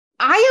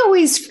I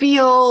always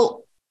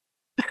feel,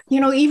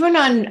 even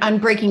on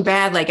Breaking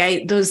Bad,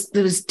 like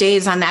those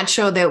days on that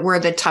show that were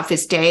the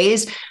toughest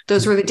days,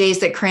 those were the days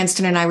that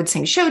Cranston and I would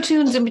sing show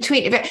tunes in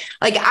between.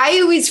 Like,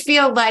 I always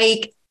feel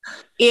like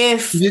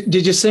if...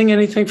 Did you sing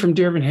anything from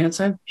Dear Evan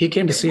Hansen? He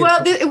came to see it.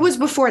 Well, it was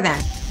before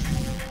then.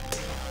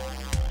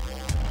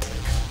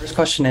 First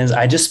question is,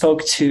 I just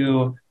spoke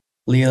to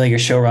Leela, your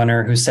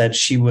showrunner, who said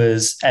she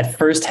was at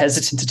first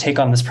hesitant to take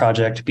on this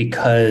project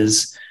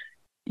because,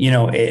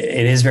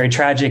 it is very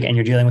tragic and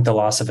you're dealing with the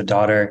loss of a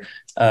daughter.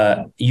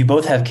 You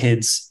both have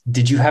kids.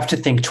 Did you have to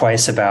think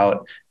twice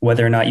about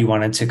whether or not you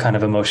wanted to kind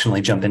of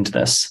emotionally jump into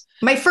this?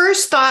 My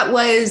first thought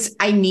was,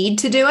 I need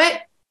to do it,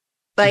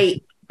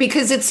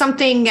 because it's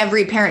something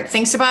every parent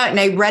thinks about.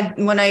 And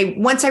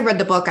once I read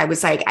the book, I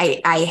was like,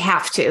 I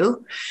have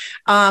to.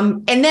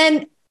 And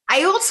then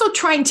I also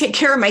try and take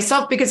care of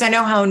myself because I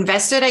know how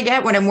invested I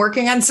get when I'm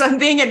working on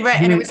something. And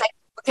I was like,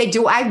 okay,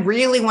 do I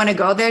really want to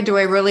go there? Do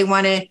I really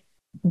want to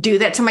do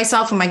that to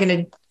myself? Am I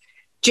going to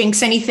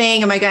jinx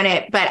anything?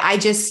 But I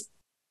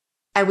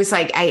was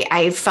like,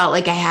 I felt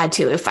like I had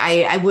to. If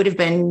I would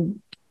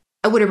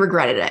have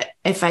regretted it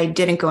if I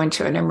didn't go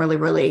into it. And I'm really,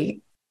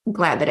 really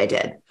glad that I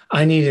did.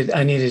 I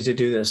needed to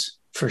do this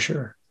for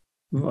sure.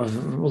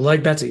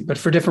 Like Betsy, but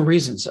for different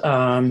reasons.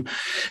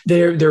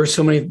 There are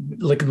so many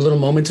like little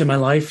moments in my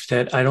life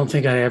that I don't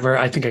think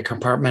I think I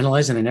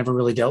compartmentalized and I never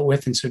really dealt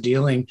with. And so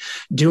doing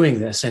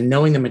this and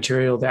knowing the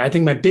material that I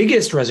think my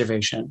biggest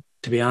reservation,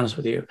 to be honest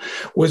with you,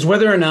 was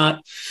whether or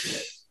not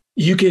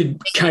you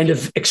could kind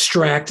of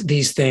extract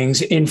these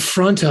things in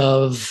very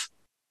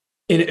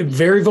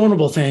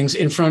vulnerable things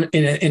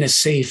in a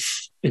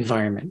safe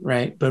environment.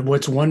 Right. But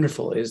what's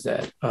wonderful is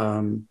that,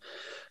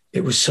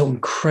 it was so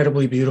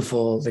incredibly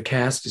beautiful. The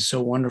cast is so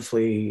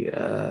wonderfully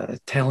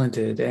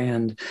talented,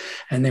 and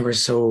they were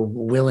so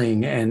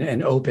willing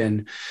and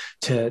open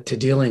to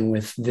dealing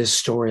with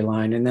this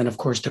storyline. And then, of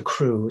course, the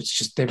crew.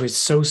 They were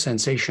so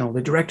sensational.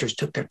 The directors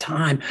took their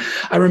time.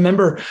 I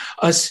remember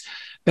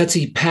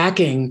Betsy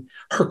packing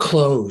her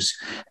clothes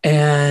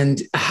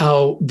and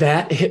how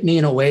that hit me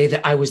in a way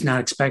that I was not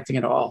expecting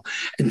at all,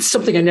 and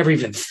something I never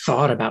even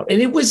thought about.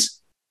 And it was.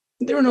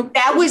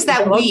 That was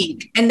that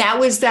week. And that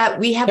was that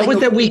we had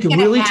that week, a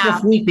really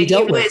tough week we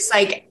dealt with. It was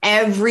like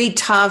every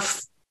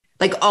tough,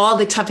 like all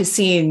the toughest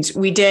scenes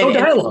we did. No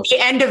dialogue. At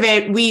the end of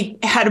it, we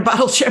had a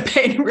bottle of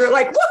champagne and we were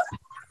like,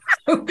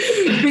 whoa.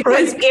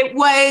 Because it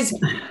was,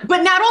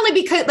 but not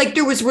only because like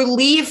there was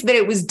relief that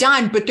it was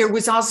done, but there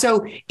was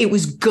also, it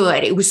was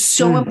good. It was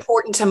so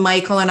important to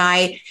Michael and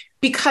I,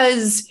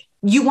 because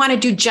you want to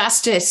do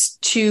justice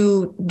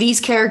to these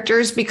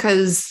characters,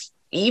 because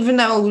even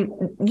though,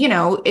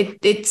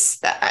 it's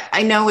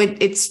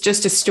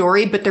just a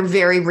story, but they're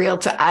very real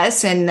to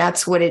us. And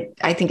that's what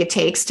I think it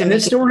takes to make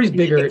this story's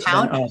bigger than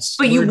us.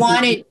 But you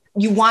want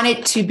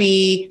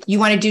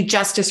to do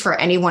justice for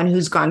anyone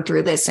who's gone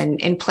through this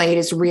and play it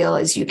as real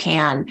as you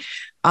can.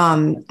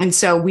 And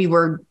so we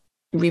were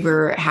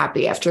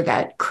happy after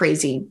that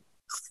crazy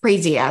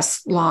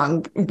ass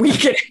long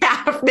week and a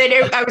half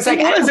that I was like,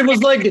 it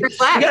was like you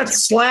got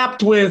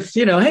slapped with,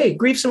 hey,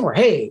 grieve some more.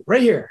 Hey,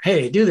 right here.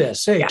 Hey, do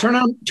this. Hey, turn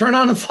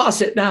on the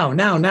faucet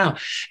now.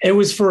 It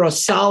was for a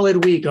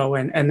solid week,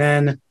 Owen. And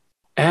then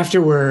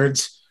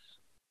afterwards,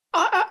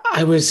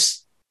 we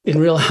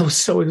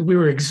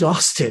were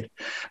exhausted,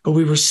 but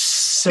we were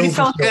so. It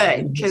felt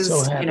good because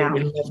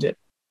we loved it.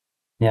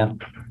 Yeah.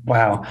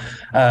 Wow.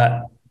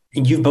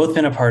 You've both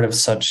been a part of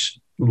such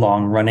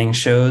long running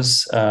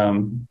shows,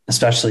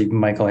 especially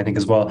Michael, I think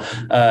as well.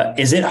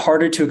 Is it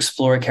harder to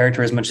explore a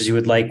character as much as you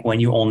would like when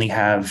you only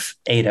have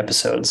 8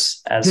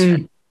 episodes as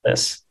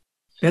this?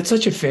 That's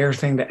such a fair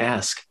thing to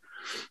ask.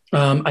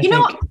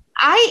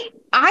 I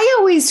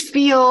always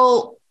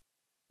feel,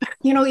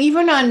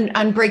 even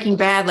on Breaking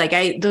Bad, like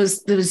those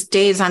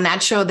days on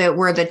that show that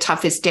were the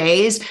toughest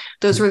days,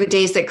 those were the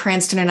days that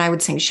Cranston and I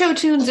would sing show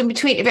tunes in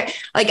between. Like,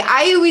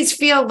 I always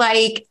feel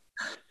like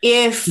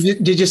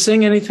Did you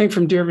sing anything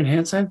from Dear Evan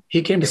Hansen?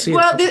 He came to see it.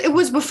 Well, it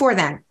was before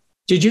then.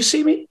 Did you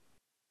see me?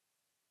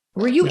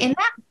 Were you in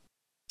that?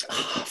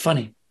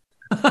 Funny.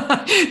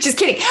 Just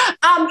kidding.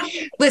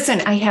 Listen,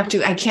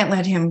 I can't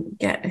let him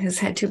get his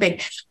head too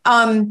big.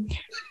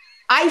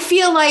 I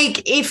feel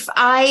like if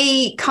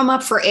I come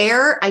up for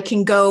air, I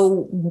can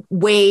go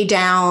way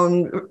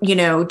down,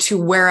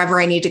 to wherever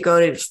I need to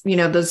go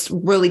to, those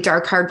really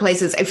dark, hard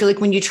places. I feel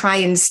like when you try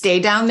and stay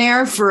down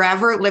there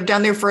forever, live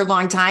down there for a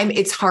long time,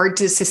 it's hard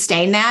to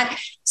sustain that.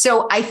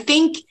 So I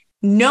think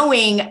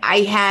knowing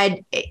I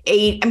had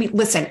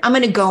listen, I'm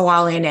going to go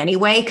all in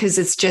anyway, because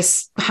it's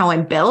just how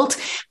I'm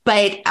built,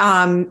 but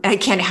I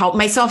can't help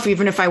myself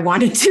even if I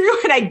wanted to,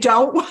 and I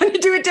don't want to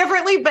do it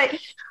differently. But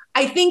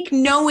I think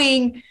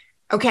knowing,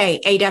 okay,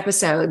 8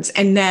 episodes,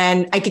 and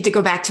then I get to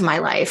go back to my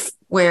life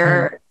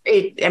where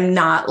I'm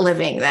not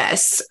living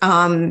this.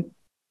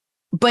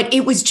 But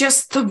it was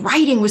just, the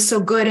writing was so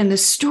good and the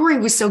story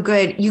was so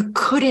good. You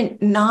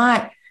couldn't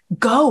not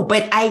go.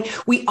 But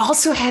we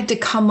also had to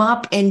come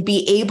up and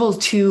be able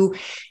to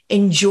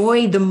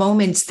enjoy the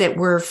moments that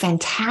were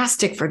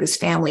fantastic for this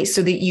family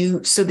so that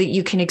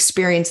you can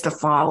experience the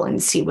fall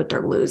and see what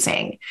they're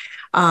losing.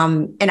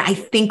 And I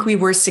think we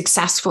were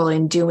successful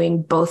in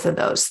doing both of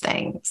those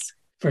things.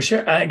 For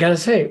sure. I gotta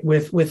say,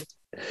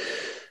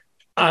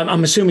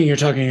 I'm assuming you're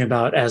talking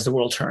about As the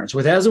World Turns.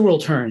 With As the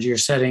World Turns, you're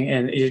setting,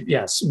 and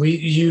yes,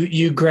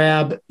 you've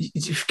got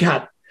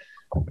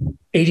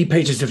 80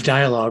 pages of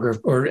dialogue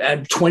or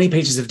 20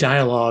 pages of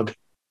dialogue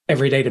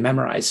every day to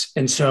memorize.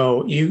 And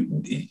so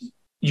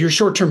your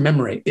short-term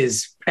memory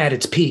is at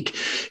its peak.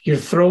 You're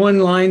throwing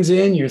lines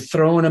in, you're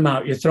throwing them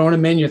out, you're throwing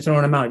them in, you're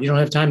throwing them out. You don't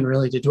have time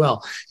really to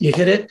dwell. You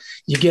hit it,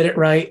 you get it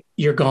right,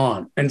 you're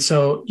gone. And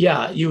so,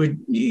 yeah,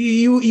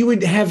 you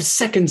would have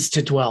seconds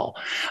to dwell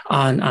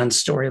on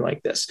story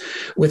like this.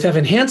 With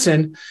Evan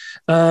Hansen,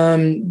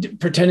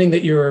 pretending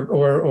that you're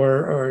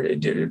or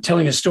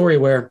telling a story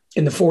where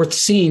in the fourth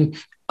scene,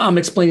 I'm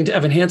explaining to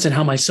Evan Hansen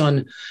how my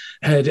son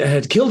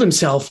had killed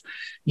himself.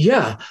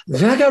 Yeah,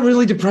 that got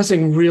really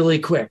depressing really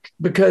quick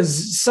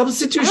because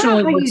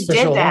substitutionally works for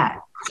so long.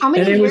 How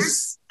many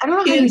years? I don't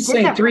know how insane,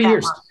 you did that. 3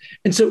 years.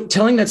 And so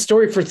telling that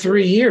story for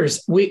 3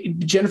 years,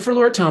 Jennifer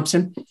Laura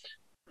Thompson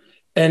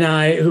and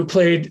I, who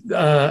played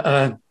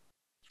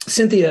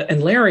Cynthia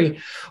and Larry,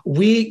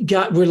 we're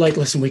like,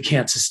 listen, we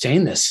can't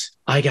sustain this.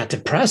 I got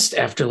depressed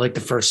after like the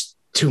first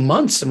 2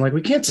 months. I'm like,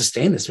 we can't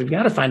sustain this. We've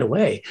got to find a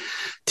way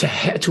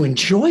to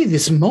enjoy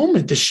this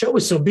moment. The show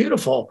is so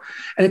beautiful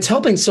and it's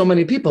helping so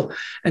many people.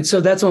 And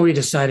so that's when we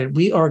decided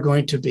we are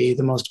going to be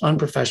the most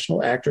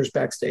unprofessional actors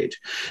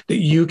backstage that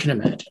you can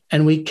imagine.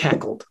 And we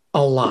cackled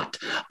a lot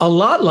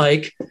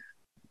like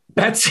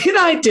Betsy and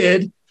I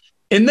did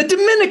in the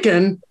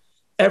Dominican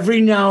every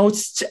now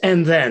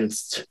and then.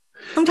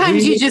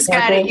 Sometimes you just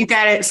got it. You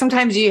got it.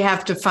 Sometimes you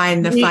have to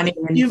find the funny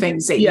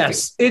things that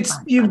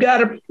you've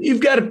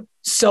got to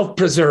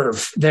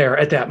self-preserve there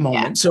at that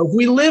moment. Yeah. So if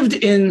we lived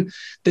in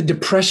the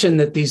depression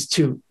that these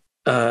two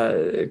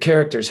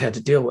characters had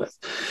to deal with,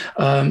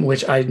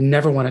 which I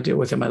never want to deal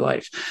with in my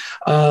life,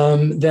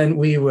 then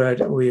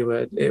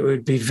it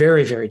would be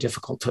very, very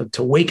difficult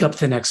to wake up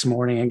the next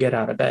morning and get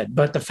out of bed.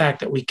 But the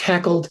fact that we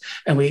cackled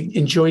and we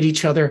enjoyed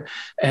each other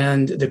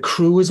and the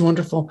crew was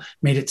wonderful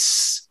made it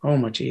so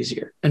much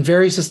easier and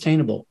very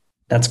sustainable.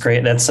 That's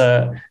great. That's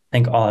I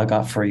think all I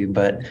got for you,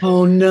 but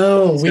oh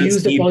no, we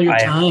used up all your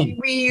time.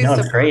 No,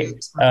 it's great.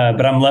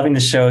 But I'm loving the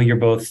show. You're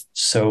both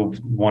so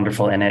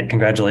wonderful in it.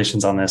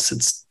 Congratulations on this.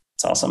 It's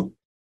awesome.